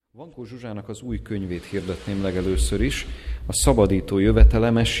Vankó Zsuzsának az új könyvét hirdetném legelőször is, a Szabadító jövetele,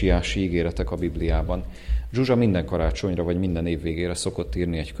 messiási ígéretek a Bibliában. Zsuzsa minden karácsonyra vagy minden év végére szokott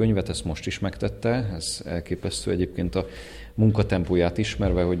írni egy könyvet, ezt most is megtette, ez elképesztő egyébként a munkatempóját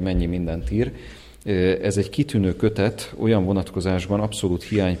ismerve, hogy mennyi mindent ír. Ez egy kitűnő kötet, olyan vonatkozásban abszolút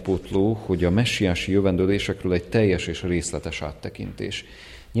hiánypótló, hogy a messiási jövendőlésekről egy teljes és részletes áttekintés.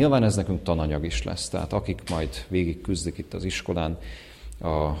 Nyilván ez nekünk tananyag is lesz, tehát akik majd végig küzdik itt az iskolán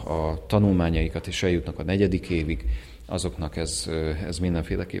a tanulmányaikat és eljutnak a 4. évig, azoknak ez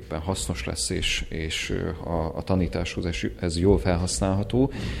mindenféleképpen hasznos lesz, és a tanításhoz ez jól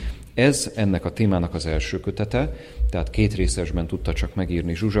felhasználható. Ez ennek a témának az első kötete, tehát 2 részesben tudta csak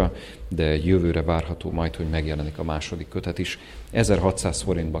megírni Zsuzsa, de jövőre várható majd, hogy megjelenik a második kötet is. 1600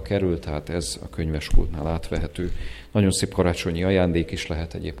 forintba kerül, tehát ez a könyvespultnál átvehető. Nagyon szép karácsonyi ajándék is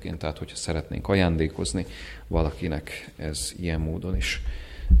lehet egyébként, tehát hogyha szeretnénk ajándékozni valakinek, ez ilyen módon is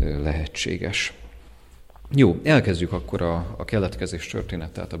lehetséges. Jó, elkezdjük akkor a keletkezés történet,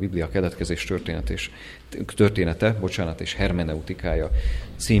 tehát a Biblia keletkezés története és hermeneutikája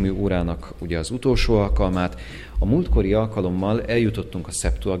című órának ugye az utolsó alkalmát. A múltkori alkalommal eljutottunk a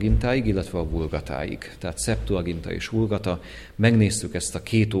Septuagintáig, illetve a Vulgatáig. Tehát Septuaginta és Vulgata, megnéztük ezt a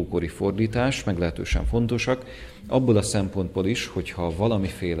 2 ókori fordítást, meglehetősen fontosak, abból a szempontból is, hogyha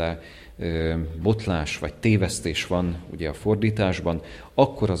valamiféle botlás vagy tévesztés van ugye a fordításban,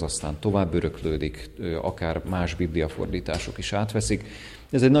 akkor az aztán tovább öröklődik, akár más bibliafordítások is átveszik.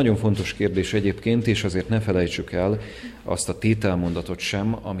 Ez egy nagyon fontos kérdés egyébként, és azért ne felejtsük el azt a tételmondatot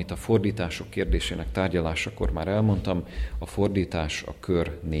sem, amit a fordítások kérdésének tárgyalásakor már elmondtam, a fordítás a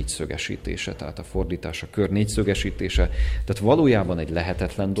kör négyszögesítése, tehát a fordítás a kör négyszögesítése, tehát valójában egy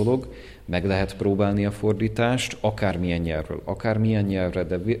lehetetlen dolog, meg lehet próbálni a fordítást, akármilyen nyelvről, akármilyen nyelvre,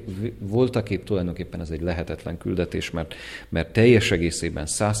 de voltaképp tulajdonképpen ez egy lehetetlen küldetés, mert teljes egészében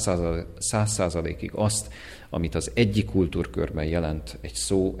 100%-ig azt, amit az egyik kultúrkörben jelent egy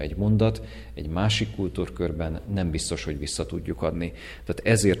szó, egy mondat, egy másik kultúrkörben nem biztos, hogy vissza tudjuk adni. Tehát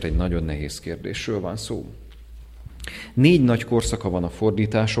ezért egy nagyon nehéz kérdésről van szó. 4 nagy korszaka van a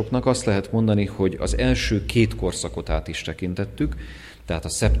fordításoknak, azt lehet mondani, hogy az első 2 korszakot át is tekintettük, tehát a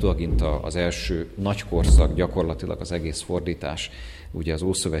Septuaginta az első nagy korszak, gyakorlatilag az egész fordítás, ugye az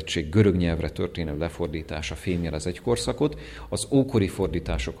Ószövetség görög nyelvre történő lefordítása fémjel az egy korszakot, az ókori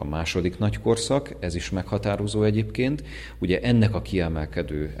fordítások a második nagy korszak, ez is meghatározó egyébként, ugye ennek a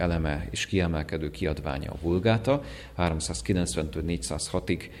kiemelkedő eleme és kiemelkedő kiadványa a Vulgáta,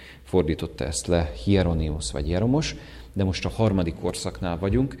 390-406-ig fordította ezt le Hieronymus vagy Jeromos, de most a 3. korszaknál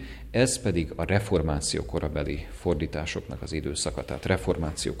vagyunk, ez pedig a reformáció korabeli fordításoknak az időszaka, tehát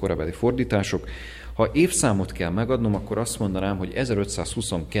reformáció korabeli fordítások. Ha évszámot kell megadnom, akkor azt mondanám, hogy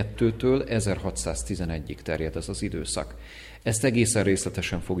 1522-től 1611-ig terjed ez az időszak. Ezt egészen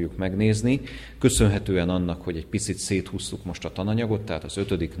részletesen fogjuk megnézni, köszönhetően annak, hogy egy picit széthúztuk most a tananyagot, tehát az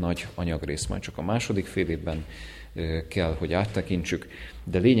 5. nagy anyagrész majd csak a második fél évben kell, hogy áttekintsük,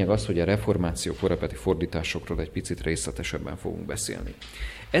 de lényeg az, hogy a reformáció korabeli fordításokról egy picit részletesebben fogunk beszélni.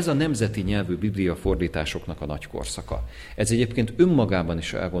 Ez a nemzeti nyelvű bibliafordításoknak a nagy korszaka. Ez egyébként önmagában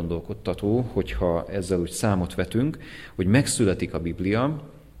is elgondolkodtató, hogyha ezzel úgy számot vetünk, hogy megszületik a Biblia.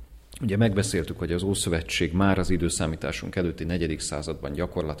 Ugye megbeszéltük, hogy az Ószövetség már az időszámításunk előtti 4. században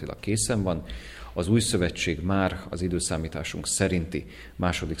gyakorlatilag készen van, az Új Szövetség már az időszámításunk szerinti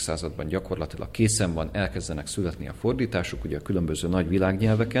 2. században gyakorlatilag készen van, elkezdenek születni a fordítások, ugye a különböző nagy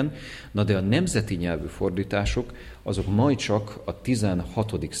világnyelveken, na de a nemzeti nyelvű fordítások azok majd csak a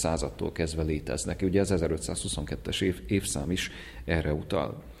 16. századtól kezdve léteznek. Ugye az 1522-es évszám is erre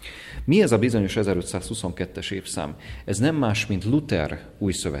utal. Mi ez a bizonyos 1522-es évszám? Ez nem más, mint Luther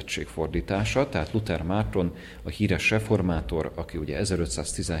Új Szövetség fordítása, tehát Luther Márton, a híres reformátor, aki ugye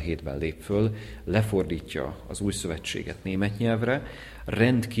 1517-ben lép föl, lefordítja az Új Szövetséget német nyelvre.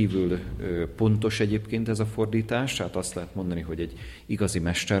 Rendkívül pontos egyébként ez a fordítás, tehát azt lehet mondani, hogy egy igazi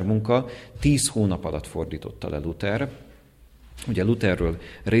mestermunka. 10 hónap alatt fordította le Luther. Ugye Lutherről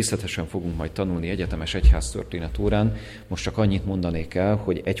részletesen fogunk majd tanulni egyetemes egyháztörténet órán, most csak annyit mondanék el,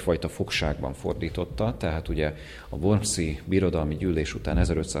 hogy egyfajta fogságban fordította, tehát ugye a Wormsi birodalmi gyűlés után,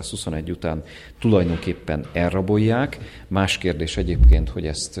 1521 után tulajdonképpen elrabolják. Más kérdés egyébként, hogy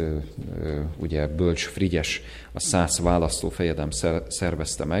ezt ugye Bölcs Frigyes, a szász választófejedelem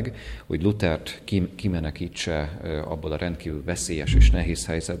szervezte meg, hogy Luthert kimenekítse abból a rendkívül veszélyes és nehéz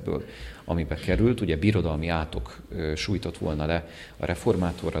helyzetből, amibe került. Ugye birodalmi átok sújtott volna le a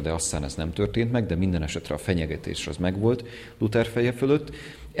reformátorra, de aztán ez nem történt meg, de minden esetre a fenyegetés az megvolt Luther feje fölött.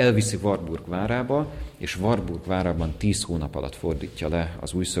 Elviszi Warburg várába, és Warburg várában 10 hónap alatt fordítja le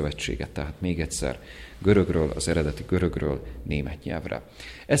az Új Szövetséget, tehát még egyszer görögről, az eredeti görögről német nyelvre.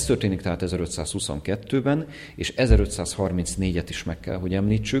 Ez történik tehát 1522-ben, és 1534-et is meg kell, hogy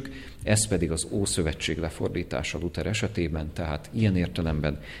említsük, ez pedig az Ószövetség lefordítása Luther esetében, tehát ilyen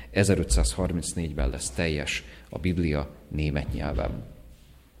értelemben 1534-ben lesz teljes a Biblia német nyelven.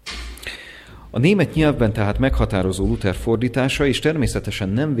 A német nyelvben tehát meghatározó Luther fordítása, és természetesen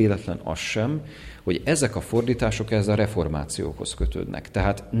nem véletlen az sem, hogy ezek a fordítások a reformációhoz kötődnek.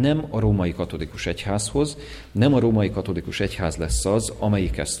 Tehát nem a római katolikus egyházhoz, nem a római katolikus egyház lesz az,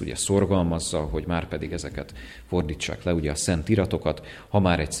 amelyik ezt ugye szorgalmazza, hogy már pedig ezeket fordítsák le, ugye a szent iratokat, ha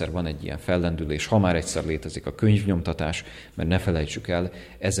már egyszer van egy ilyen fellendülés, ha már egyszer létezik a könyvnyomtatás, mert ne felejtsük el,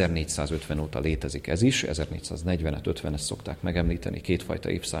 1450 óta létezik ez is, 1440-et, 50-et szokták megemlíteni, kétfajta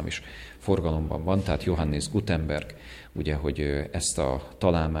évszám is forgalomban van, tehát Johannes Gutenberg, ugye, hogy ezt a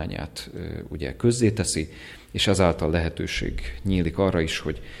találmányát ugye közzéteszi, és ezáltal lehetőség nyílik arra is,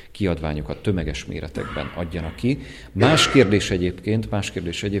 hogy kiadványokat tömeges méretekben adjanak ki. Más kérdés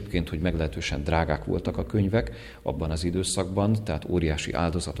egyébként, hogy meglehetősen drágák voltak a könyvek abban az időszakban, tehát óriási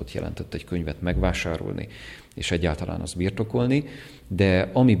áldozatot jelentett egy könyvet megvásárolni, és egyáltalán azt birtokolni, de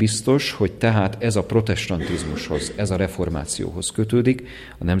ami biztos, hogy tehát ez a protestantizmushoz, ez a reformációhoz kötődik,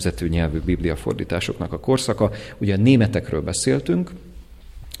 a nemzeti nyelvű bibliafordításoknak a korszaka. Ugye a németekről beszéltünk,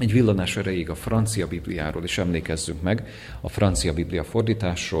 egy villanás erejéig a francia Bibliáról is emlékezzünk meg, a francia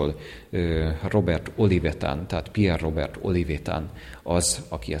Bibliafordításról Robert Olivetan, tehát Pierre Robert Olivetan az,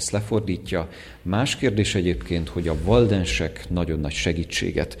 aki ezt lefordítja. Más kérdés egyébként, hogy a valdensek nagyon nagy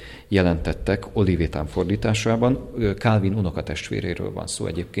segítséget jelentettek Olivetan fordításában. Calvin unokatestvéréről van szó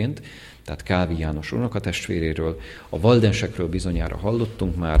egyébként, tehát Calvin János unokatestvéréről. A valdensekről bizonyára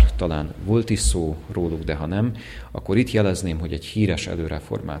hallottunk már, talán volt is szó róluk, de ha nem, akkor itt jelezném, hogy egy híres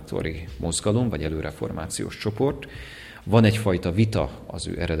előreformátori mozgalom, vagy előreformációs csoport. Van egyfajta vita az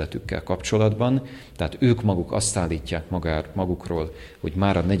ő eredetükkel kapcsolatban, tehát ők maguk azt állítják magukról, hogy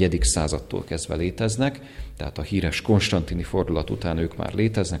már a 4. századtól kezdve léteznek, tehát a híres konstantini fordulat után ők már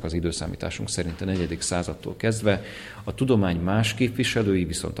léteznek, az időszámításunk szerint a 4. századtól kezdve. A tudomány más képviselői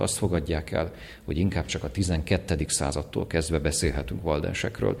viszont azt fogadják el, hogy inkább csak a 12. századtól kezdve beszélhetünk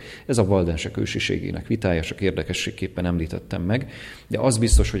valdensekről. Ez a valdensek ősiségének vitája, csak érdekességképpen említettem meg, de az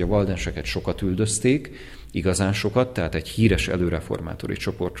biztos, hogy a valdenseket sokat üldözték, igazán sokat, tehát egy híres előreformátori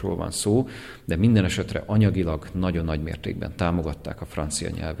csoportról van szó, de minden esetre anyagilag nagyon nagy mértékben támogatták a francia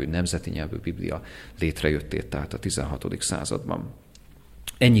nyelvű, nemzeti nyelvű Biblia létrejöttét, tehát a 16. században.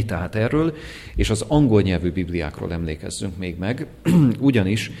 Ennyi tehát erről, és az angol nyelvű Bibliákról emlékezzünk még meg,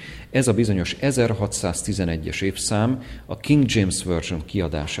 ugyanis ez a bizonyos 1611-es évszám a King James Version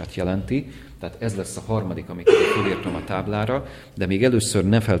kiadását jelenti, tehát ez lesz a harmadik, amit felírtam a táblára, de még először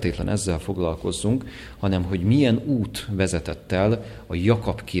ne feltétlen ezzel foglalkozzunk, hanem hogy milyen út vezetett el a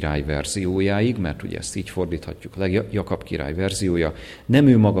Jakab király verziójáig, mert ugye ezt így fordíthatjuk le, Jakab király verziója. Nem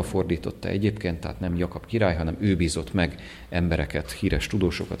ő maga fordította egyébként, tehát nem Jakab király, hanem ő bízott meg embereket, híres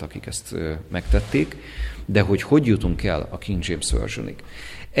tudósokat, akik ezt megtették, de hogy jutunk el a King James Versionig.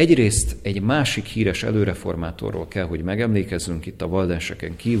 Egyrészt egy másik híres előreformátorról kell, hogy megemlékezzünk itt a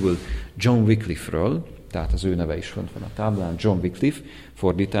valdenseken kívül, John Wycliffe-ről, tehát az ő neve is fönt van a táblán, John Wycliffe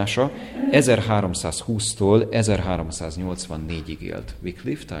fordítása, 1320-tól 1384-ig élt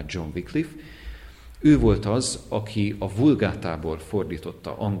Wycliffe, tehát John Wycliffe. Ő volt az, aki a vulgátából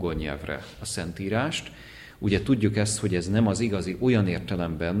fordította angol nyelvre a Szentírást. Ugye tudjuk ezt, hogy ez nem az igazi olyan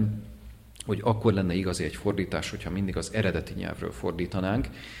értelemben, hogy akkor lenne igazi egy fordítás, hogyha mindig az eredeti nyelvről fordítanánk,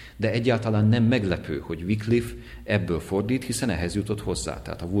 de egyáltalán nem meglepő, hogy Wycliffe ebből fordít, hiszen ehhez jutott hozzá,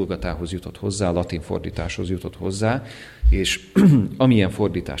 tehát a vulgatához jutott hozzá, a latin fordításhoz jutott hozzá, és amilyen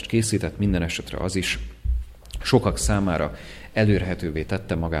fordítást készített, minden esetre az is sokak számára elérhetővé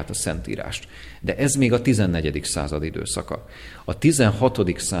tette magát a Szentírást. De ez még a 14. század időszaka. A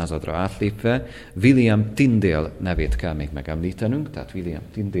 16. századra átlépve William Tyndale nevét kell még megemlítenünk, tehát William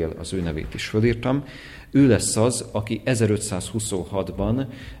Tyndale, az ő nevét is fölírtam. Ő lesz az, aki 1526-ban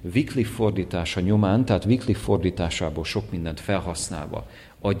Wycliffe fordítása nyomán, tehát Wycliffe fordításából sok mindent felhasználva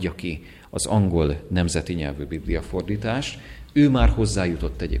adja ki az angol nemzeti nyelvű bibliafordítást. Ő már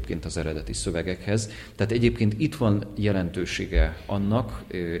hozzájutott egyébként az eredeti szövegekhez, tehát egyébként itt van jelentősége annak,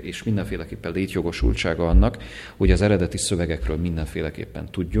 és mindenféleképpen létjogosultsága annak, hogy az eredeti szövegekről mindenféleképpen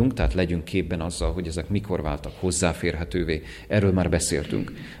tudjunk, tehát legyünk képben azzal, hogy ezek mikor váltak hozzáférhetővé. Erről már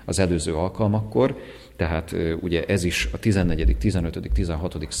beszéltünk az előző alkalmakkor, tehát ugye ez is a 14., 15.,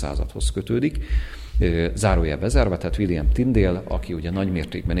 16. századhoz kötődik, zárójel bezárva, tehát William Tyndale, aki ugye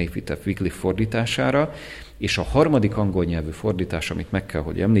nagymértékben épített Wycliffe fordítására, és a harmadik angol nyelvű fordítás, amit meg kell,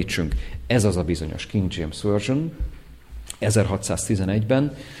 hogy említsünk, ez az a bizonyos King James Version,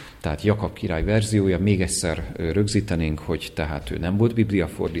 1611-ben, Tehát Jakab király verziója, még egyszer rögzítenénk, hogy tehát ő nem volt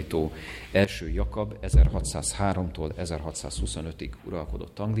bibliafordító. Első Jakab 1603-tól 1625-ig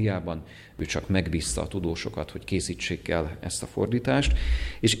uralkodott Angliában, ő csak megbízta a tudósokat, hogy készítsék el ezt a fordítást.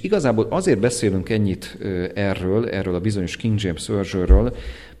 És igazából azért beszélünk ennyit erről a bizonyos King James Versionről,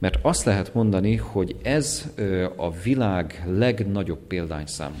 mert azt lehet mondani, hogy ez a világ legnagyobb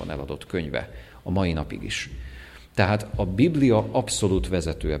példányszámban eladott könyve a mai napig is. Tehát a Biblia abszolút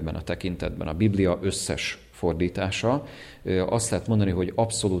vezető ebben a tekintetben, a Biblia összes fordítása. Azt lehet mondani, hogy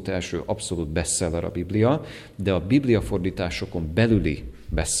abszolút első, abszolút bestseller a Biblia, de a Bibliafordításokon belüli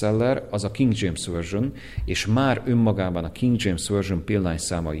bestseller az a King James Version, és már önmagában a King James Version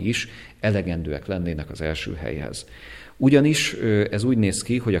példányszámai is elegendőek lennének az első helyhez. Ugyanis ez úgy néz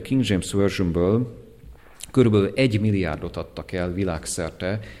ki, hogy a King James Versionből körülbelül 1 milliárdot adtak el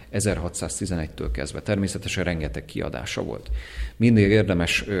világszerte 1611-től kezdve. Természetesen rengeteg kiadása volt. Mindig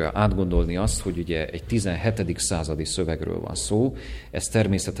érdemes átgondolni azt, hogy ugye egy 17. századi szövegről van szó, ezt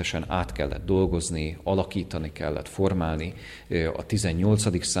természetesen át kellett dolgozni, alakítani kellett, formálni a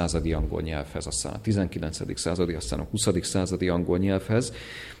 18. századi angol nyelvhez, aztán a 19. századi, aztán a 20. századi angol nyelvhez,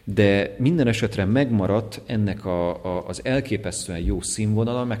 de minden esetre megmaradt ennek az elképesztően jó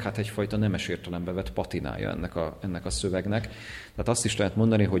színvonala, meg hát egyfajta nemes értelembe vett patinája ennek a szövegnek. Tehát azt is lehet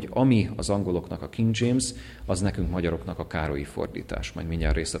mondani, hogy ami az angoloknak a King James, az nekünk magyaroknak a Károlyi fordítás. Majd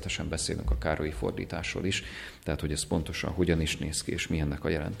mindjárt részletesen beszélünk a Károlyi fordításról is, tehát hogy ez pontosan hogyan is néz ki, és mi ennek a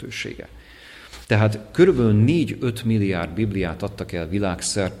jelentősége. Tehát körülbelül 4-5 milliárd Bibliát adtak el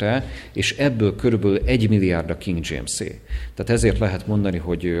világszerte, és ebből körülbelül 1 milliárd a King James-é. Tehát ezért lehet mondani,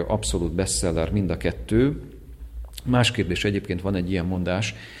 hogy abszolút bestseller mind a kettő. Más kérdés, egyébként van egy ilyen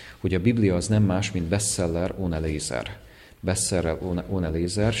mondás, hogy a Biblia az nem más, mint bestseller on a laser. Bestseller on a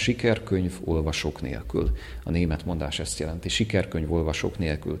laser, sikerkönyv olvasók nélkül. A német mondás ezt jelenti, sikerkönyv olvasók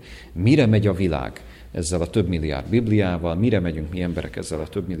nélkül. Mire megy a világ ezzel a több milliárd Bibliával, mire megyünk mi emberek ezzel a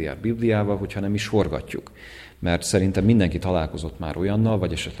több milliárd Bibliával, hogyha nem is forgatjuk? Mert szerintem mindenki találkozott már olyannal,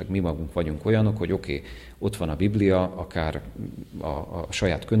 vagy esetleg mi magunk vagyunk olyanok, hogy oké, ott van a Biblia, akár a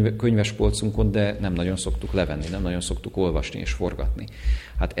saját könyvespolcunkon, de nem nagyon szoktuk levenni, nem nagyon szoktuk olvasni és forgatni.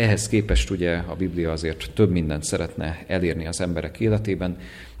 Hát ehhez képest ugye a Biblia azért több mindent szeretne elérni az emberek életében,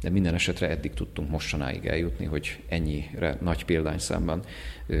 de minden esetre eddig tudtunk mostanáig eljutni, hogy ennyire nagy példányszámban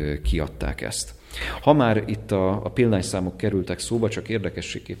kiadták ezt. Ha már itt a példányszámok kerültek szóba, csak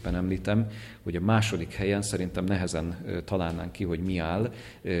érdekességképpen említem, hogy a második helyen szerintem nehezen találnánk ki, hogy mi áll,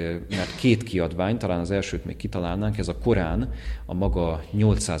 mert 2 kiadvány, talán az elsőt még kitalálnánk, ez a Korán a maga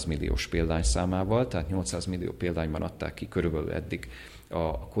 800 milliós példányszámával, tehát 800 millió példányban adták ki körülbelül eddig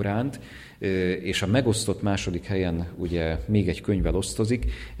a Koránt, és a megosztott második helyen ugye még egy könyvvel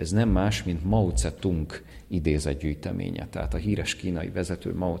osztozik, ez nem más, mint Mao Tse-tung idézetgyűjteménye, tehát a híres kínai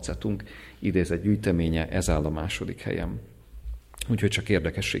vezető Mao Tse-tung idézetgyűjteménye, ez áll a második helyen. Úgyhogy csak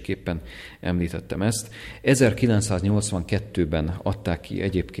érdekességképpen említettem ezt. 1982-ben adták ki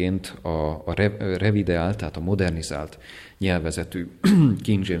egyébként a revideált, tehát a modernizált nyelvezetű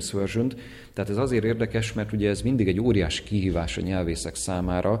King James Version-t. Tehát ez azért érdekes, mert ugye ez mindig egy óriási kihívás a nyelvészek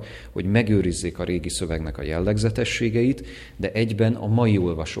számára, hogy megőrizzék a régi szövegnek a jellegzetességeit, de egyben a mai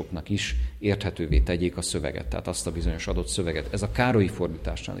olvasóknak is érthetővé tegyék a szöveget, tehát azt a bizonyos adott szöveget. Ez a Károlyi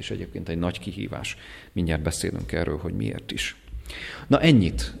fordításnál is egyébként egy nagy kihívás. Mindjárt beszélünk erről, hogy miért is. Na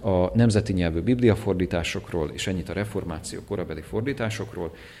ennyit a nemzeti nyelvű bibliafordításokról, és ennyit a reformáció korabeli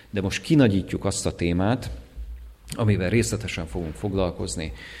fordításokról, de most kinagyítjuk azt a témát, amivel részletesen fogunk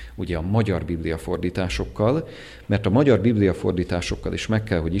foglalkozni, ugye a magyar bibliafordításokkal, mert a magyar bibliafordításokkal is meg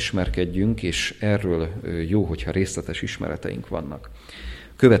kell, hogy ismerkedjünk, és erről jó, hogyha részletes ismereteink vannak.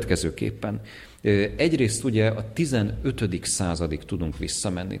 Következőképpen. Egyrészt ugye a 15. századig tudunk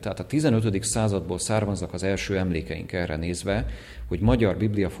visszamenni, tehát a 15. századból származnak az első emlékeink erre nézve, hogy magyar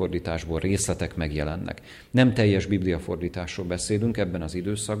bibliafordításból részletek megjelennek. Nem teljes bibliafordításról beszélünk ebben az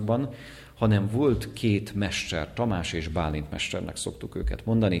időszakban, hanem volt 2 mester, Tamás és Bálint mesternek szoktuk őket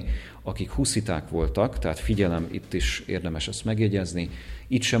mondani, akik husziták voltak, tehát figyelem, itt is érdemes ezt megjegyezni,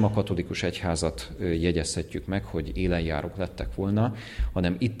 itt sem a katolikus egyházat jegyezhetjük meg, hogy élenjárók lettek volna,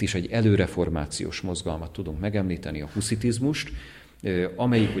 hanem itt is egy előreformációs mozgalmat tudunk megemlíteni, a huszitizmust,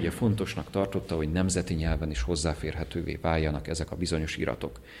 amelyik ugye fontosnak tartotta, hogy nemzeti nyelven is hozzáférhetővé váljanak ezek a bizonyos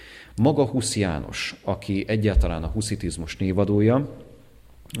iratok. Maga Husz János, aki egyáltalán a huszitizmus névadója,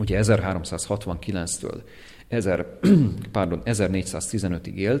 ugye 1369-től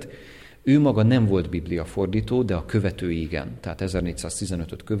 1415-ig élt, ő maga nem volt bibliafordító, de a követői igen. Tehát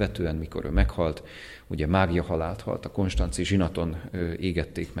 1415-öt követően, mikor ő meghalt, ugye mágiahalált halt, a konstanzi zsinaton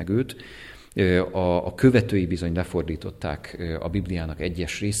égették meg őt, A követői bizony lefordították a Bibliának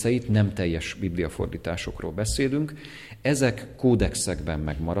egyes részeit, nem teljes bibliafordításokról beszélünk. Ezek kódexekben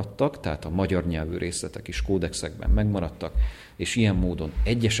megmaradtak, tehát a magyar nyelvű részletek is kódexekben megmaradtak, és ilyen módon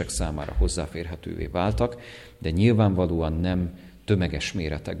egyesek számára hozzáférhetővé váltak, de nyilvánvalóan nem tömeges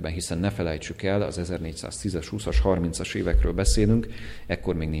méretekben, hiszen ne felejtsük el, az 1410-es, 20-as, 30-as évekről beszélünk,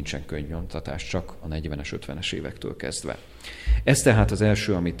 ekkor még nincsen könyvnyomtatás, csak a 40-es, 50-es évektől kezdve. Ez tehát az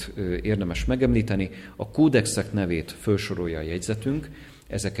első, amit érdemes megemlíteni. A kódexek nevét felsorolja a jegyzetünk,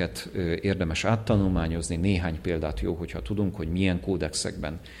 ezeket érdemes áttanulmányozni, néhány példát jó, hogyha tudunk, hogy milyen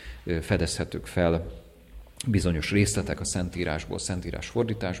kódexekben fedezhetők fel bizonyos részletek a Szentírásból, Szentírás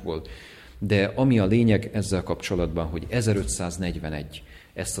fordításból, de ami a lényeg ezzel kapcsolatban, hogy 1541,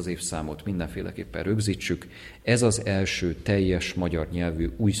 ezt az évszámot mindenféleképpen rögzítsük, ez az első teljes magyar nyelvű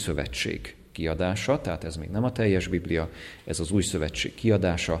új szövetség kiadása, tehát ez még nem a teljes Biblia, ez az új szövetség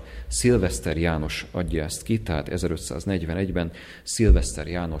kiadása. Szilveszter János adja ezt ki, tehát 1541-ben Szilveszter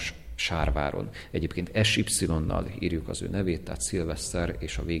János Sárváron. Egyébként SY-nal írjuk az ő nevét, tehát Szilveszter,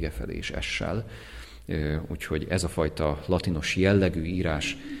 és a vége felé is S-sel. Úgyhogy ez a fajta latinos jellegű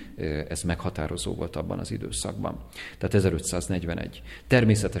írás, ez meghatározó volt abban az időszakban. Tehát 1541.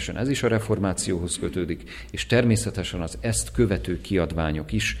 Természetesen ez is a reformációhoz kötődik, és természetesen az ezt követő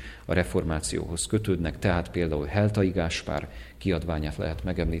kiadványok is a reformációhoz kötődnek, tehát például Heltai Gáspár kiadványát lehet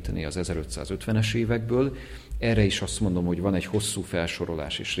megemlíteni az 1550-es évekből. Erre is azt mondom, hogy van egy hosszú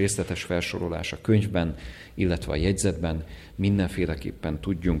felsorolás és részletes felsorolás a könyvben, illetve a jegyzetben. Mindenféleképpen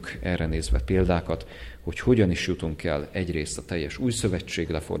tudjunk erre nézve példákat, hogy hogyan is jutunk el egyrészt a teljes új szövetség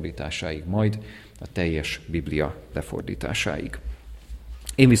lefordításáig, majd a teljes Biblia lefordításáig.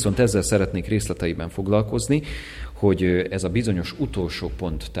 Én viszont ezzel szeretnék részleteiben foglalkozni, hogy ez a bizonyos utolsó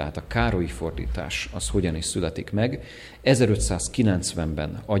pont, tehát a Károlyi fordítás, az hogyan is születik meg.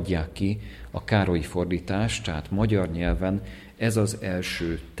 1590-ben adják ki a Károlyi fordítást, tehát magyar nyelven ez az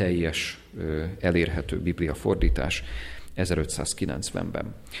első teljes elérhető bibliafordítás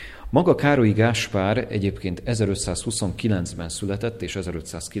 1590-ben. Maga Károlyi Gáspár egyébként 1529-ben született, és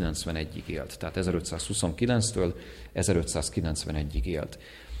 1591-ig élt. Tehát 1529-től 1591-ig élt.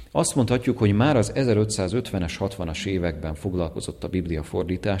 Azt mondhatjuk, hogy már az 1550-es, 60-as években foglalkozott a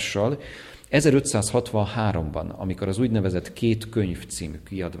bibliafordítással. 1563-ban, amikor az úgynevezett Két könyv című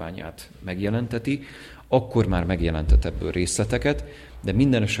kiadványát megjelenteti, akkor már megjelentett ebből részleteket, de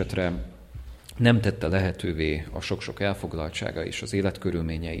minden esetre nem tette lehetővé a sok-sok elfoglaltsága és az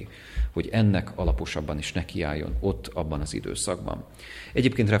életkörülményei, hogy ennek alaposabban is nekiálljon ott, abban az időszakban.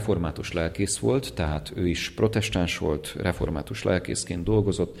 Egyébként református lelkész volt, tehát ő is protestáns volt, református lelkészként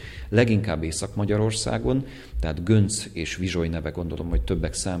dolgozott, leginkább Észak-Magyarországon, tehát Gönc és Vizsoly neve gondolom, hogy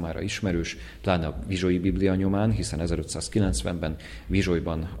többek számára ismerős, pláne a Vizsolyi Biblia nyomán, hiszen 1590-ben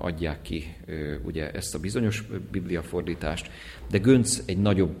Vizsolyban adják ki ugye ezt a bizonyos bibliafordítást, de Gönc egy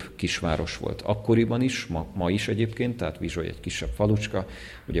nagyobb kisváros volt akkoriban is, ma is egyébként, tehát Vizsoly egy kisebb falucska,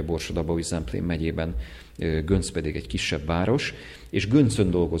 ugye Borsod-Abaúj-Zemplén megyében, Gönc pedig egy kisebb város, és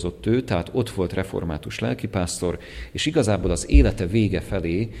Göncön dolgozott ő, tehát ott volt református lelkipásztor, és igazából az élete vége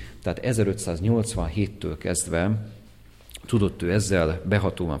felé, tehát 1587-től kezdve tudott ő ezzel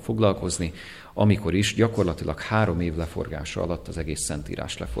behatóan foglalkozni, amikor is gyakorlatilag 3 év leforgása alatt az egész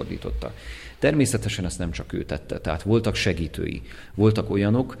Szentírást lefordította. Természetesen ezt nem csak ő tette, tehát voltak segítői, voltak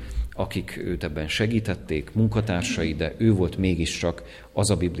olyanok, akik őt ebben segítették, munkatársai, de ő volt mégiscsak az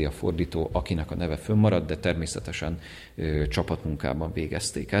a bibliafordító, akinek a neve fönnmaradt, de természetesen csapatmunkában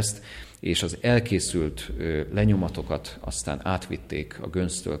végezték ezt, és az elkészült lenyomatokat aztán átvitték a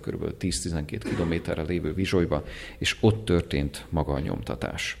Gönctől kb. 10-12 kilométerre lévő Vizsolyba, és ott történt maga a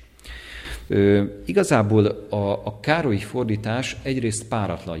nyomtatás. Igazából a Károlyi fordítás egyrészt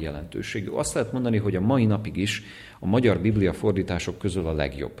páratlan jelentőségű. Azt lehet mondani, hogy a mai napig is a magyar bibliafordítások közül a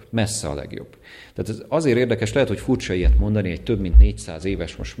legjobb, messze a legjobb. Tehát ez azért érdekes, lehet, hogy furcsa ilyet mondani egy több mint 400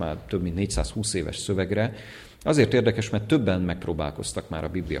 éves, most már több mint 420 éves szövegre. Azért érdekes, mert többen megpróbálkoztak már a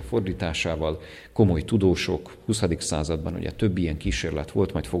Biblia fordításával, komoly tudósok, 20. században ugye több ilyen kísérlet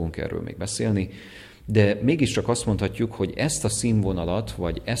volt, majd fogunk erről még beszélni, de mégiscsak azt mondhatjuk, hogy ezt a színvonalat,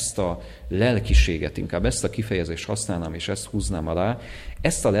 vagy ezt a lelkiséget, inkább ezt a kifejezést használnám, és ezt húznám alá,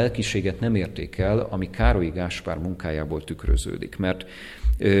 ezt a lelkiséget nem érték el, ami Károlyi Gáspár munkájából tükröződik. Mert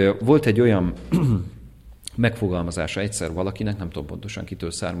volt egy olyan megfogalmazása egyszer valakinek, nem tudom pontosan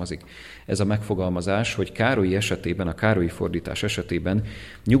kitől származik ez a megfogalmazás, hogy Károlyi esetében, a Károlyi fordítás esetében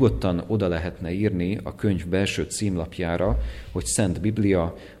nyugodtan oda lehetne írni a könyv belső címlapjára, hogy Szent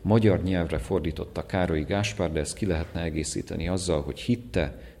Biblia, magyar nyelvre fordította Károlyi Gáspár, de ezt ki lehetne egészíteni azzal, hogy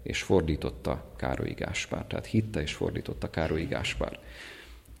hitte és fordította Károlyi Gáspár. Tehát hitte és fordította Károlyi Gáspár.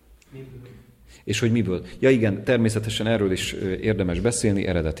 És hogy miből? Ja igen, természetesen erről is érdemes beszélni,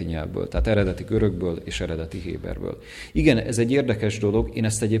 eredeti nyelvből, tehát eredeti görögből és eredeti héberből. Igen, ez egy érdekes dolog, én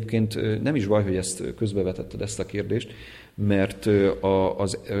ezt egyébként nem is baj, hogy ezt közbevetetted ezt a kérdést, mert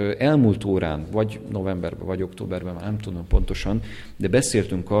az elmúlt órán, vagy novemberben, vagy októberben, már nem tudom pontosan, de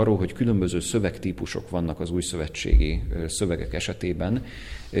beszéltünk arról, hogy különböző szövegtípusok vannak az újszövetségi szövegek esetében,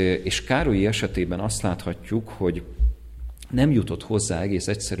 és Károlyi esetében azt láthatjuk, hogy nem jutott hozzá egész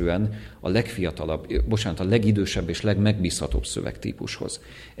egyszerűen a a legidősebb és legmegbízhatóbb szövegtípushoz.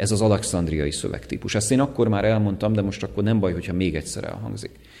 Ez az alexandriai szövegtípus. Ezt én akkor már elmondtam, de most akkor nem baj, hogyha még egyszer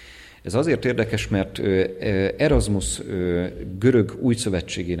elhangzik. Ez azért érdekes, mert Erasmus görög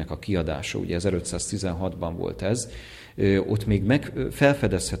újszövetségének a kiadása, ugye 1516-ban volt ez, ott még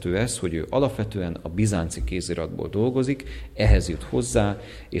felfedezhető ez, hogy ő alapvetően a bizánci kéziratból dolgozik, ehhez jut hozzá,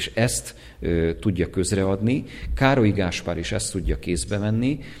 és ezt tudja közreadni. Károlyi Gáspár is ezt tudja kézbe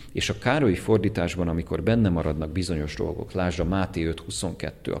venni, és a Károlyi fordításban, amikor benne maradnak bizonyos dolgok, lásd a Máté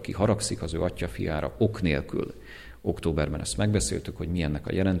 5.22, aki haragszik az ő atyafiára ok nélkül. Októberben ezt megbeszéltük, hogy mi ennek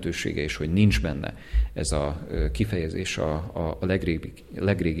a jelentősége, és hogy nincs benne ez a kifejezés a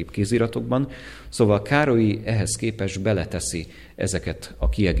legrégibb kéziratokban. Szóval Károlyi ehhez képest beleteszi ezeket a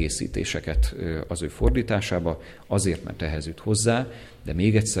kiegészítéseket az ő fordításába, azért, mert ehhez jut hozzá, de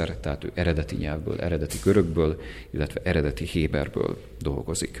még egyszer, tehát ő eredeti nyelvből, eredeti görögből, illetve eredeti héberből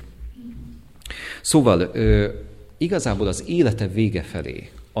dolgozik. Szóval igazából az élete vége felé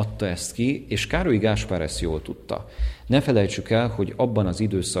adta ezt ki, és Károlyi Gáspár ezt jól tudta. Ne felejtsük el, hogy abban az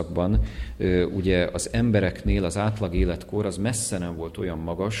időszakban ugye az embereknél az átlag életkor az messze nem volt olyan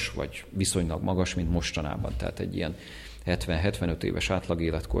magas, vagy viszonylag magas, mint mostanában. Tehát egy ilyen 70-75 éves átlag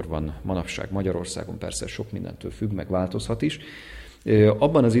életkor van manapság Magyarországon, persze sok mindentől függ, meg változhat is.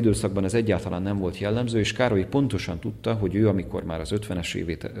 Abban az időszakban ez egyáltalán nem volt jellemző, és Károlyi pontosan tudta, hogy ő, amikor már az 50-es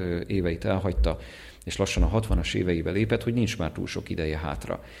éveit elhagyta, és lassan a 60-as éveibe lépett, hogy nincs már túl sok ideje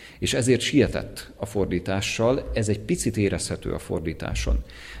hátra. És ezért sietett a fordítással, ez egy picit érezhető a fordításon.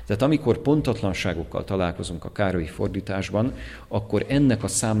 Tehát amikor pontatlanságokkal találkozunk a Károlyi fordításban, akkor ennek a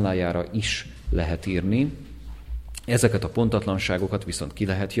számlájára is lehet írni, ezeket a pontatlanságokat viszont ki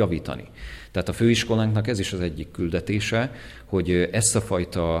lehet javítani. Tehát a főiskolánknak ez is az egyik küldetése, hogy ezt a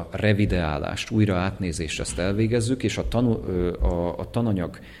fajta revideálást, újra átnézést ezt elvégezzük, és a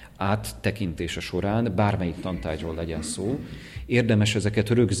tananyag áttekintése során, bármelyik tantárgyról legyen szó, érdemes ezeket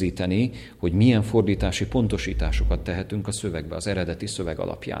rögzíteni, hogy milyen fordítási pontosításokat tehetünk a szövegbe, az eredeti szöveg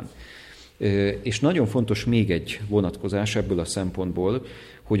alapján. És nagyon fontos még egy vonatkozás ebből a szempontból,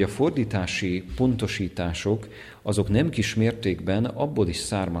 hogy a fordítási pontosítások azok nem kis mértékben abból is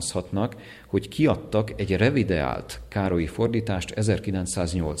származhatnak, hogy kiadtak egy revideált Károlyi fordítást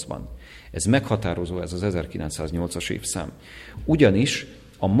 1908-ban. Ez meghatározó, ez az 1908-as évszám. Ugyanis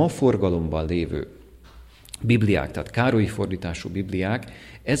a ma forgalomban lévő bibliák, tehát Károlyi fordítású bibliák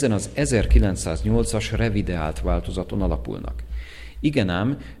ezen az 1908-as revideált változaton alapulnak. Igen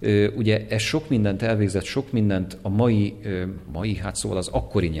ám, ugye ez sok mindent elvégzett, sok mindent a mai, hát szóval az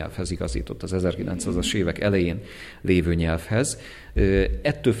akkori nyelvhez igazított, az 1900-as évek elején lévő nyelvhez.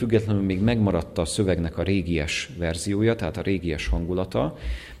 Ettől függetlenül még megmaradt a szövegnek a régies verziója, tehát a régies hangulata,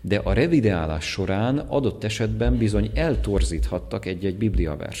 de a revideálás során adott esetben bizony eltorzíthattak egy-egy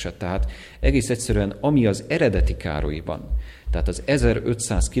bibliaverset. Tehát egész egyszerűen, ami az eredeti Károlyiban, tehát az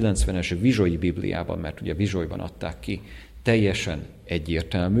 1590-es Vizsolyi Bibliában, mert ugye Vizsolyban adták ki, teljesen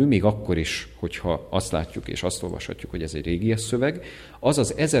egyértelmű, még akkor is, hogyha azt látjuk és azt olvashatjuk, hogy ez egy régies szöveg, az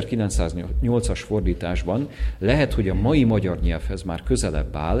az 1908-as fordításban lehet, hogy a mai magyar nyelvhez már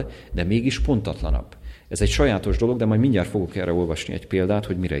közelebb áll, de mégis pontatlanabb. Ez egy sajátos dolog, de majd mindjárt fogok erre olvasni egy példát,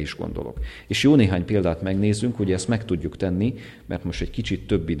 hogy mire is gondolok. És jó néhány példát megnézzünk, hogy ezt meg tudjuk tenni, mert most egy kicsit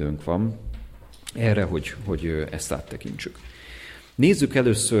több időnk van erre, hogy ezt áttekintsük. Nézzük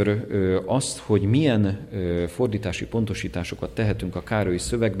először azt, hogy milyen fordítási pontosításokat tehetünk a Károlyi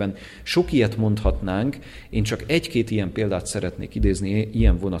szövegben. Sok ilyet mondhatnánk, én csak egy-két ilyen példát szeretnék idézni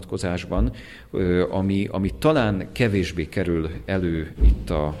ilyen vonatkozásban, ami talán kevésbé kerül elő itt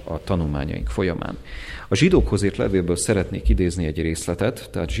a tanulmányaink folyamán. A Zsidókhoz írt levélből szeretnék idézni egy részletet,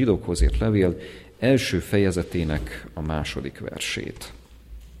 tehát Zsidókhoz írt levél első fejezetének a második versét.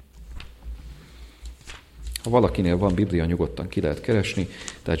 Ha valakinél van Biblia, nyugodtan ki lehet keresni,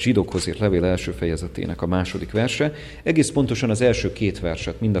 tehát Zsidókhoz írt levél első fejezetének a második verse. Egész pontosan az első két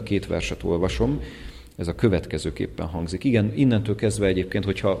verset, mind a két verset olvasom, ez a következőképpen hangzik. Igen, innentől kezdve egyébként,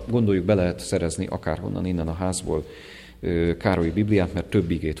 hogyha gondoljuk, be lehet szerezni akárhonnan innen a házból Károlyi Bibliát, mert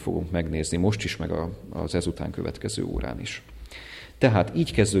több igét fogunk megnézni most is, meg az ezután következő órán is. Tehát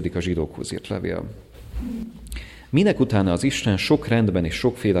így kezdődik a Zsidókhoz írt levél. Minek utána az Isten sok rendben és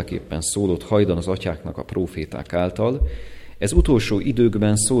sokféleképpen szólott hajdan az atyáknak a próféták által, ez utolsó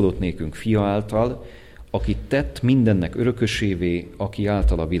időkben szólott nékünk fia által, aki tett mindennek örökösévé, aki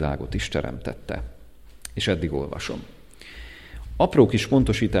által a világot is teremtette. És eddig olvasom. Apró kis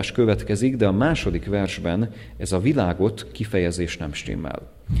pontosítás következik, de a második versben ez a világot kifejezés nem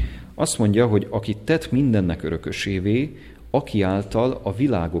stimmel. Azt mondja, hogy aki tett mindennek örökösévé, aki által a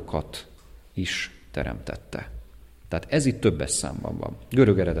világokat is teremtette. Tehát ez itt többes számban van,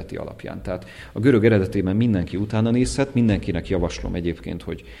 görög eredeti alapján. Tehát a görög eredetében mindenki utána nézhet, mindenkinek javaslom egyébként,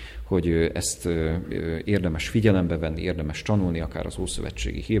 hogy ezt érdemes figyelembe venni, érdemes tanulni, akár az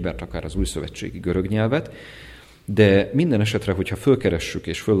ószövetségi hébert, akár az újszövetségi görög nyelvet, de minden esetre, hogyha fölkeressük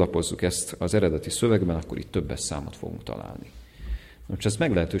és föllapozzuk ezt az eredeti szövegben, akkor itt többes számot fogunk találni. Most ez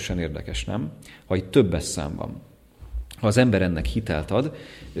meglehetősen érdekes, nem? Ha itt többes szám van, ha az ember ennek hitelt ad,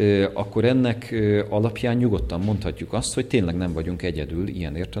 akkor ennek alapján nyugodtan mondhatjuk azt, hogy tényleg nem vagyunk egyedül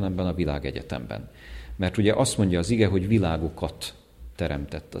ilyen értelemben a világegyetemben. Mert ugye azt mondja az ige, hogy világokat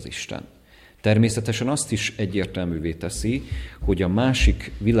teremtett az Isten. Természetesen azt is egyértelművé teszi, hogy a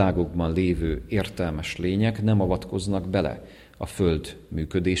másik világokban lévő értelmes lények nem avatkoznak bele a föld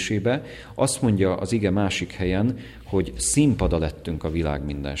működésébe. Azt mondja az ige másik helyen, hogy színpada lettünk a világ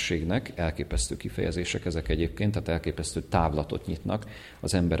mindenségnek, elképesztő kifejezések ezek egyébként, tehát elképesztő távlatot nyitnak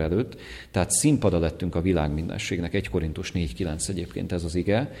az ember előtt. Tehát színpada lettünk a világ mindenségnek, 1 Korintus 4.9 egyébként ez az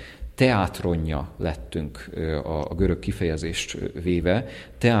ige, teátronja lettünk a görög kifejezést véve,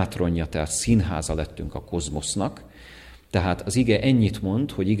 teátronja, tehát színháza lettünk a kozmosznak. Tehát az ige ennyit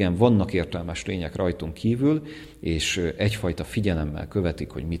mond, hogy igen, vannak értelmes lények rajtunk kívül, és egyfajta figyelemmel követik,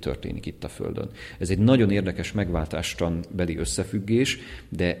 hogy mi történik itt a Földön. Ez egy nagyon érdekes megváltástanbeli összefüggés,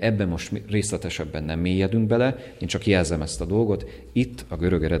 de ebben most részletesebben nem mélyedünk bele, én csak jelzem ezt a dolgot, itt a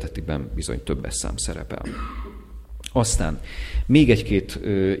görög eredetiben bizony többes szám szerepel. Aztán még egy-két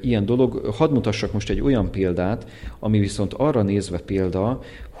ilyen dolog, hadd mutassak most egy olyan példát, ami viszont arra nézve példa,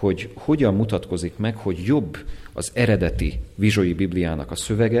 hogy hogyan mutatkozik meg, hogy jobb az eredeti Vizsói Bibliának a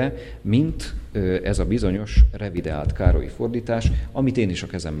szövege, mint ez a bizonyos revideált Károlyi fordítás, amit én is a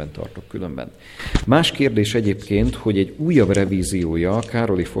kezemben tartok különben. Más kérdés egyébként, hogy egy újabb revíziója a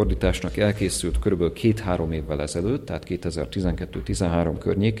Károlyi fordításnak elkészült kb. 2-3 évvel ezelőtt, tehát 2012-13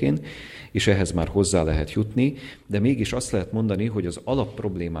 környékén, és ehhez már hozzá lehet jutni, de mégis azt lehet mondani, hogy az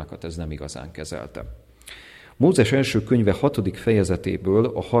alapproblémákat ez nem igazán kezelte. Mózes első könyve 6. fejezetéből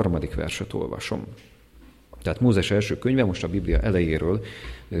a 3. verset olvasom. Tehát Mózes első könyve, most a Biblia elejéről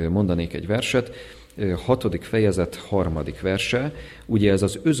mondanék egy verset, 6. fejezet 3. verse, ugye ez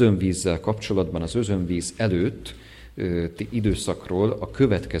az özönvízzel kapcsolatban, az özönvíz előtti időszakról a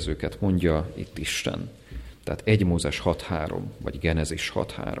következőket mondja itt Isten. Tehát 1 Mózes 6.3, vagy Genezis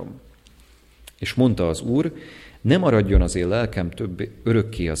 6.3. És mondta az Úr, ne maradjon az én lelkem több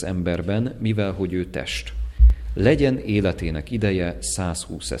örökké az emberben, mivel hogy ő test. Legyen életének ideje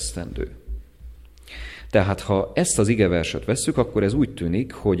 120 esztendő. Tehát ha ezt az igeverset vesszük, akkor ez úgy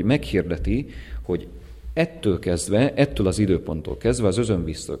tűnik, hogy meghirdeti, hogy ettől az időponttól kezdve, az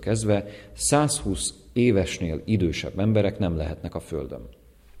özönvíztől kezdve 120 évesnél idősebb emberek nem lehetnek a Földön.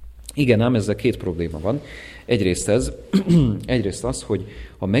 Igen, ám ezzel 2 probléma van. Egyrészt az, hogy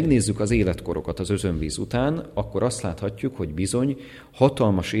ha megnézzük az életkorokat az özönvíz után, akkor azt láthatjuk, hogy bizony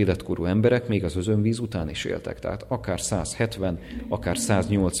hatalmas életkorú emberek még az özönvíz után is éltek. Tehát akár 170, akár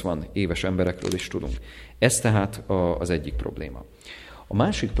 180 éves emberekről is tudunk. Ez tehát az egyik probléma. A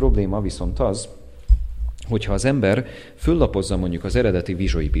másik probléma viszont az, hogyha az ember föllapozza mondjuk az eredeti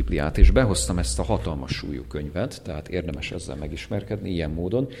Vizsói Bibliát, és behoztam ezt a hatalmas súlyú könyvet, tehát érdemes ezzel megismerkedni ilyen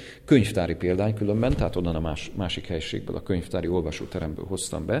módon, könyvtári példány különben, tehát onnan a másik helyiségből, a könyvtári olvasóteremből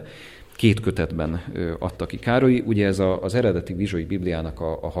hoztam be, 2 kötetben adta ki Károlyi, ugye ez az eredeti Vizsói Bibliának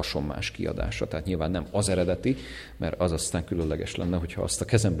a hasonmás kiadása, tehát nyilván nem az eredeti, mert az aztán különleges lenne, hogyha azt a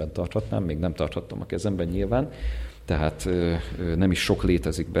kezemben tarthatnám, még nem tarthattam a kezemben nyilván, tehát nem is sok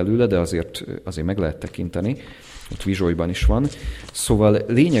létezik belőle, de azért meg lehet tekinteni, ott Vizsólyban is van. Szóval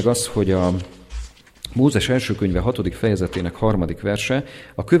lényeg az, hogy a Mózes első könyve 6. fejezetének 3. verse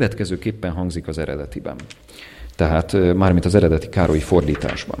a következőképpen hangzik az eredetiben. Tehát mármint az eredeti Károlyi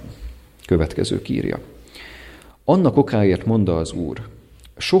fordításban. Következők írja. Annak okáért mondta az Úr,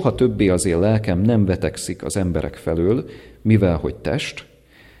 soha többé az én lelkem nem vetekszik az emberek felől, mivel hogy test,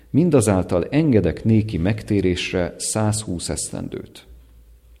 mindazáltal engedek néki megtérésre 120 esztendőt.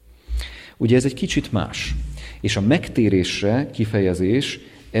 Ugye ez egy kicsit más, és a megtérésre kifejezés,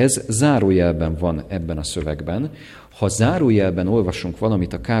 ez zárójelben van ebben a szövegben. Ha zárójelben olvasunk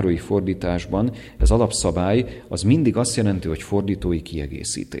valamit a Károlyi fordításban, ez alapszabály, az mindig azt jelenti, hogy fordítói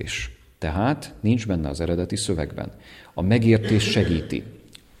kiegészítés. Tehát nincs benne az eredeti szövegben. A megértés segíti.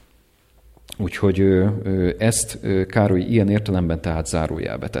 Úgyhogy ezt Károly ilyen értelemben tehát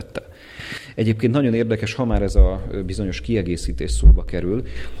zárójelbe tette. Egyébként nagyon érdekes, ha már ez a bizonyos kiegészítés szóba kerül,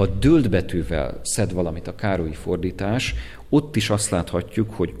 ha dölt-betűvel szed valamit a károlyi fordítás, ott is azt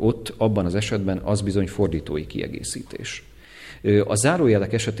láthatjuk, hogy ott, abban az esetben az bizony fordítói kiegészítés. A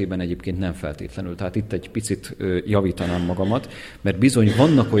zárójelek esetében egyébként nem feltétlenül, tehát itt egy picit javítanám magamat, mert bizony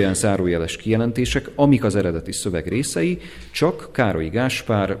vannak olyan zárójeles kijelentések, amik az eredeti szöveg részei, csak Károlyi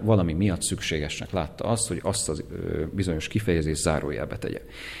Gáspár valami miatt szükségesnek látta azt, hogy azt a bizonyos kifejezést zárójelbe tegye.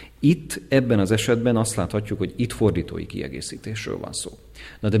 Itt, ebben az esetben azt láthatjuk, hogy itt fordítói kiegészítésről van szó.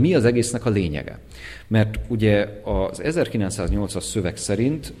 Na de mi az egésznek a lényege? Mert ugye az 1908-as szöveg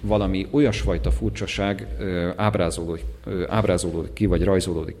szerint valami olyasfajta furcsaság ábrázolódik ki, vagy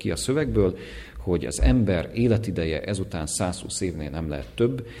rajzolódik ki a szövegből, hogy az ember életideje ezután 120 évnél nem lehet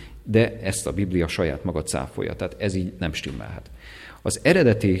több, de ezt a Biblia saját maga cáfolja, tehát ez így nem stimmelhet. Az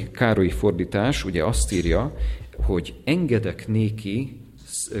eredeti károlyi fordítás ugye azt írja, hogy engedek néki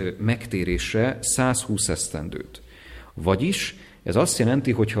megtérésre 120 esztendőt. Vagyis ez azt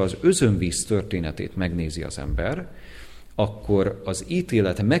jelenti, hogy ha az özönvíz történetét megnézi az ember, akkor az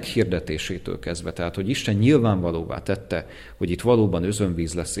ítélet meghirdetésétől kezdve, tehát hogy Isten nyilvánvalóvá tette, hogy itt valóban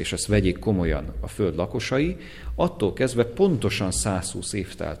özönvíz lesz, és ezt vegyék komolyan a föld lakosai, attól kezdve pontosan 120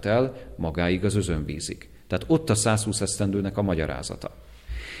 év telt el magáig az özönvízig. Tehát ott a 120 esztendőnek a magyarázata.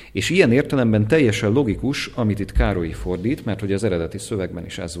 És ilyen értelemben teljesen logikus, amit itt Károly fordít, mert hogy az eredeti szövegben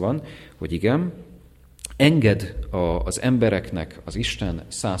is ez van, hogy igen, enged az embereknek az Isten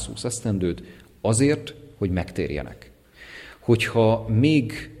 120 esztendőt azért, hogy megtérjenek. Hogyha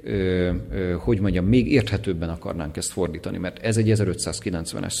még, még érthetőbben akarnánk ezt fordítani, mert ez egy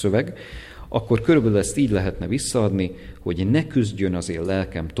 1590-es szöveg, akkor körülbelül ezt így lehetne visszaadni, hogy ne küzdjön az én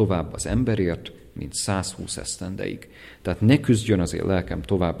lelkem tovább az emberért, mint 120 esztendeig. Tehát ne küzdjön az én lelkem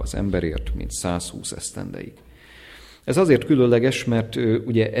tovább az emberért, mint 120 esztendeig. Ez azért különleges, mert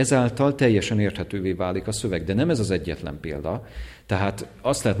ugye ezáltal teljesen érthetővé válik a szöveg, de nem ez az egyetlen példa. Tehát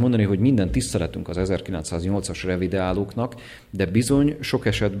azt lehet mondani, hogy minden tiszteletünk az 1908-as revideálóknak, de bizony sok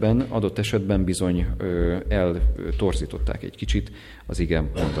esetben, adott esetben bizony eltorzították egy kicsit az ige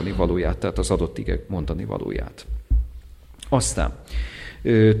mondani valóját, tehát az adott ige mondani valóját. Aztán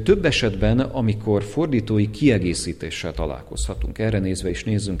több esetben, amikor fordítói kiegészítéssel találkozhatunk, erre nézve is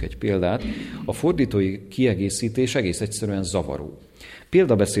nézzünk egy példát, a fordítói kiegészítés egész egyszerűen zavaró.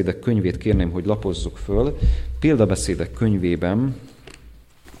 Példabeszédek könyvét kérném, hogy lapozzuk föl. Példabeszédek könyvében,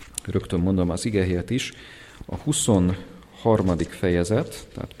 rögtön mondom az igehelyet is, a 23. fejezet,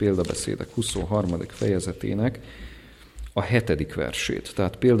 tehát példabeszédek 23. fejezetének a 7. versét.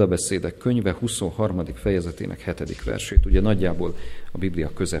 Tehát példabeszédek könyve 23. fejezetének 7. versét. Ugye nagyjából a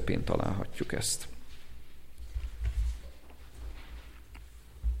Biblia közepén találhatjuk ezt.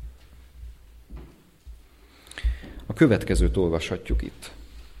 A következőt olvashatjuk itt.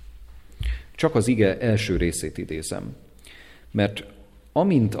 Csak az ige első részét idézem. Mert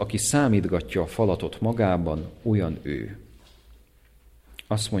amint aki számítgatja a falatot magában, olyan ő.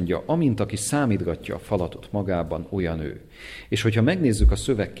 Azt mondja, amint aki számítgatja a falatot magában, olyan ő. És hogyha megnézzük a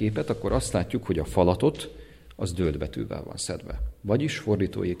szövegképet, akkor azt látjuk, hogy a falatot az dölt-betűvel van szedve. Vagyis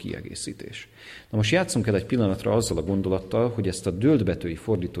fordítói kiegészítés. Na most játsszunk el egy pillanatra azzal a gondolattal, hogy ezt a dölt-betűi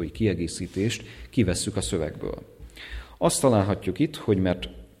fordítói kiegészítést kivesszük a szövegből. Azt találhatjuk itt, hogy mert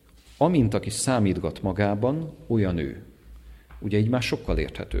amint aki számítgat magában, olyan ő. Ugye így már sokkal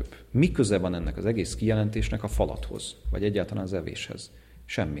érthetőbb. Mi köze van ennek az egész kijelentésnek a falathoz, vagy egyáltalán az evéshez?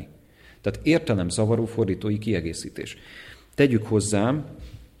 Semmi. Tehát értelemzavaró fordítói kiegészítés. Tegyük hozzá,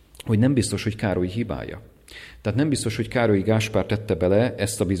 hogy nem biztos, hogy Károly hibája. Tehát nem biztos, hogy Károlyi Gáspár tette bele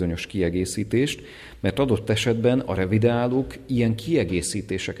ezt a bizonyos kiegészítést, mert adott esetben a revideálók ilyen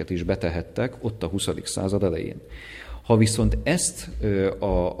kiegészítéseket is betehettek ott a 20. század elején. Ha viszont ezt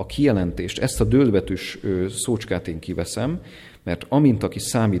a kijelentést, ezt a dölt-betűs szócskát én kiveszem, mert amint aki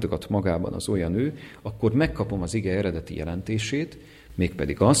számítgat magában az olyan ő, akkor megkapom az ige eredeti jelentését,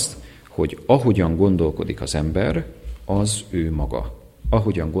 mégpedig azt, hogy ahogyan gondolkodik az ember, az ő maga.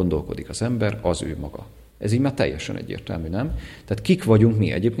 Ahogyan gondolkodik az ember, az ő maga. Ez így már teljesen egyértelmű, nem? Tehát kik vagyunk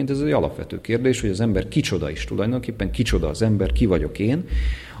mi? Egyébként ez egy alapvető kérdés, hogy az ember kicsoda is tulajdonképpen, kicsoda az ember, ki vagyok én.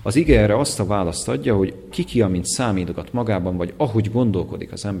 Az ige erre azt a választ adja, hogy ki, amint számítgat magában, vagy ahogy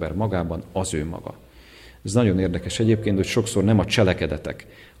gondolkodik az ember magában, az ő maga. Ez nagyon érdekes egyébként, hogy sokszor nem a cselekedetek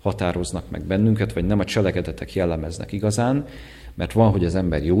határoznak meg bennünket, vagy nem a cselekedetek jellemeznek igazán, mert van, hogy az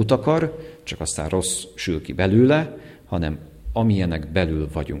ember jót akar, csak aztán rossz sül ki belőle, hanem amilyenek belül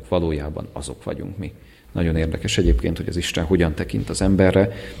vagyunk, valójában azok vagyunk mi. Nagyon érdekes egyébként, hogy az Isten hogyan tekint az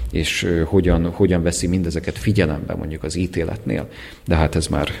emberre, és hogyan veszi mindezeket figyelembe mondjuk az ítéletnél. De hát ez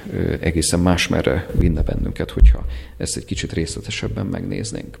már egészen másmerre vinne bennünket, hogyha ezt egy kicsit részletesebben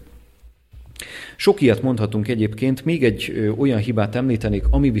megnéznénk. Sok ilyet mondhatunk egyébként, még egy olyan hibát említenék,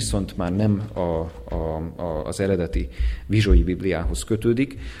 ami viszont már nem az eredeti vizsói Bibliához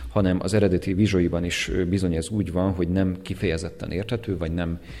kötődik, hanem az eredeti vizsóiban is bizony ez úgy van, hogy nem kifejezetten érthető, vagy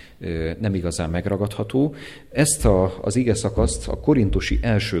nem igazán megragadható. Ezt az ige szakaszt a korintusi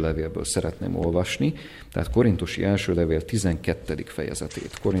első levélből szeretném olvasni, tehát korintusi első levél 12.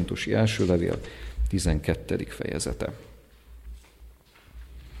 fejezetét. Korintusi első levél 12. fejezete.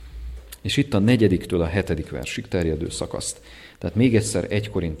 És itt a 4-től a 7. versig terjedő szakaszt. Tehát még egyszer 1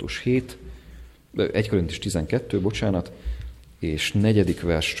 Korintus 12, és 4.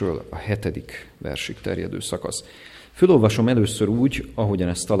 verstől a 7. versig terjedő szakasz. Fölolvasom először úgy, ahogyan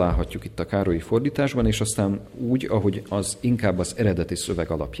ezt találhatjuk itt a Károlyi fordításban, és aztán úgy, ahogy az inkább az eredeti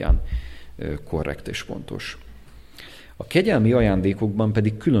szöveg alapján korrekt és pontos. A kegyelmi ajándékokban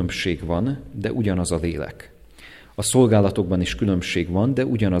pedig különbség van, de ugyanaz a lélek. A szolgálatokban is különbség van, de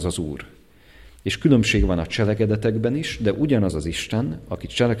ugyanaz az Úr. És különbség van a cselekedetekben is, de ugyanaz az Isten, aki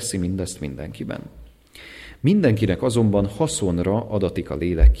cselekszi mindezt mindenkiben. Mindenkinek azonban haszonra adatik a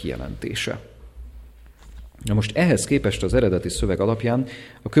lélek kijelentése. Na most ehhez képest az eredeti szöveg alapján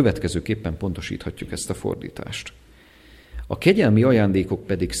a következőképpen pontosíthatjuk ezt a fordítást. A kegyelmi ajándékok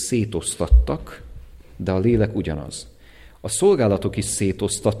pedig szétosztattak, de a lélek ugyanaz. A szolgálatok is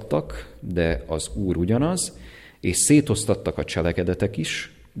szétosztattak, de az Úr ugyanaz, és szétosztattak a cselekedetek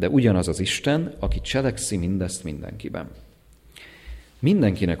is, de ugyanaz az Isten, aki cselekszi mindezt mindenkiben.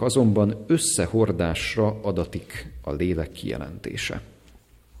 Mindenkinek azonban összehordásra adatik a lélek kijelentése.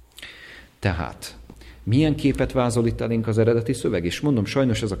 Tehát, milyen képet vázol itt elénk az eredeti szöveg? És mondom,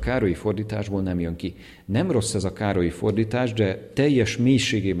 sajnos ez a Károlyi fordításból nem jön ki. Nem rossz ez a Károlyi fordítás, de teljes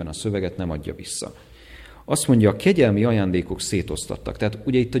mélységében a szöveget nem adja vissza. Azt mondja, a kegyelmi ajándékok szétosztattak. Tehát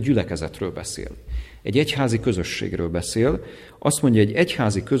ugye itt a gyülekezetről beszél. Egy egyházi közösségről beszél. Azt mondja, egy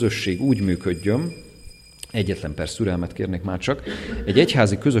egyházi közösség úgy működjön, egyetlen perc türelmet kérnék már csak, egy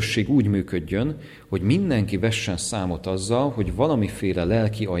egyházi közösség úgy működjön, hogy mindenki vessen számot azzal, hogy valamiféle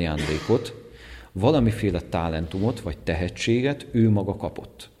lelki ajándékot, valamiféle talentumot vagy tehetséget ő maga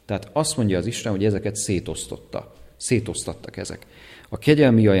kapott. Tehát azt mondja az Isten, hogy ezeket szétosztattak ezek. A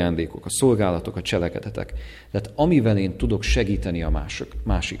kegyelmi ajándékok, a szolgálatok, a cselekedetek. Tehát amivel én tudok segíteni a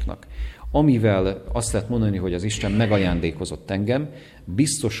másiknak, amivel azt lehet mondani, hogy az Isten megajándékozott engem,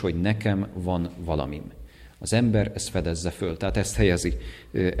 biztos, hogy nekem van valamim. Az ember ezt fedezze föl, tehát ezt helyezi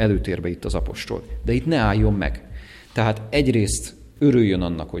előtérbe itt az apostol. De itt ne álljon meg. Tehát egyrészt örüljön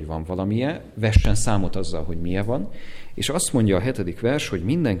annak, hogy van valamije, vessen számot azzal, hogy milyen van, és azt mondja a 7. vers, hogy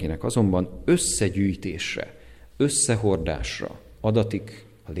mindenkinek azonban összegyűjtésre, összehordásra adatik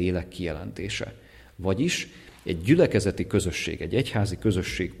a lélek kijelentése. Vagyis egy gyülekezeti közösség, egy egyházi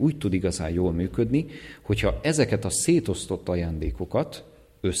közösség úgy tud igazán jól működni, hogyha ezeket a szétosztott ajándékokat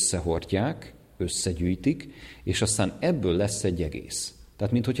összehordják, összegyűjtik, és aztán ebből lesz egy egész.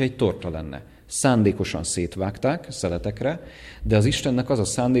 Tehát, minthogyha egy torta lenne. Szándékosan szétvágták szeletekre, de az Istennek az a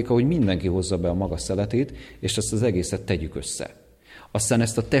szándéka, hogy mindenki hozza be a maga szeletét, és ezt az egészet tegyük össze. Aztán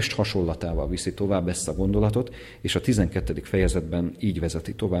ezt a test hasonlatával viszi tovább ezt a gondolatot, és a 12. fejezetben így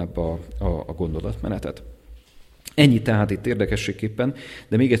vezeti tovább a gondolatmenetet. Ennyi tehát itt érdekességképpen,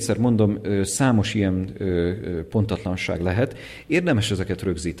 de még egyszer mondom, számos ilyen pontatlanság lehet. Érdemes ezeket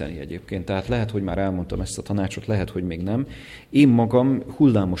rögzíteni egyébként, tehát lehet, hogy már elmondtam ezt a tanácsot, lehet, hogy még nem. Én magam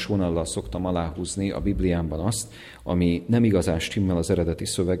hullámos vonallal szoktam aláhúzni a Bibliámban azt, ami nem igazán stimmel az eredeti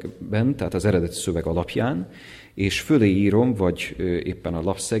szövegben, tehát az eredeti szöveg alapján, és fölé írom, vagy éppen a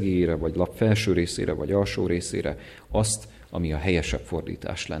lap szegélyére, vagy lap felső részére, vagy alsó részére azt, ami a helyesebb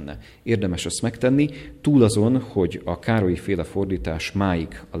fordítás lenne. Érdemes ezt megtenni, túl azon, hogy a Károlyi féle fordítás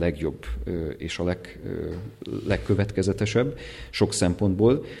máig a legjobb és a legkövetkezetesebb sok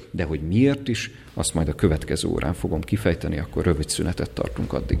szempontból, de hogy miért is, azt majd a következő órán fogom kifejteni, akkor rövid szünetet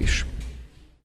tartunk addig is.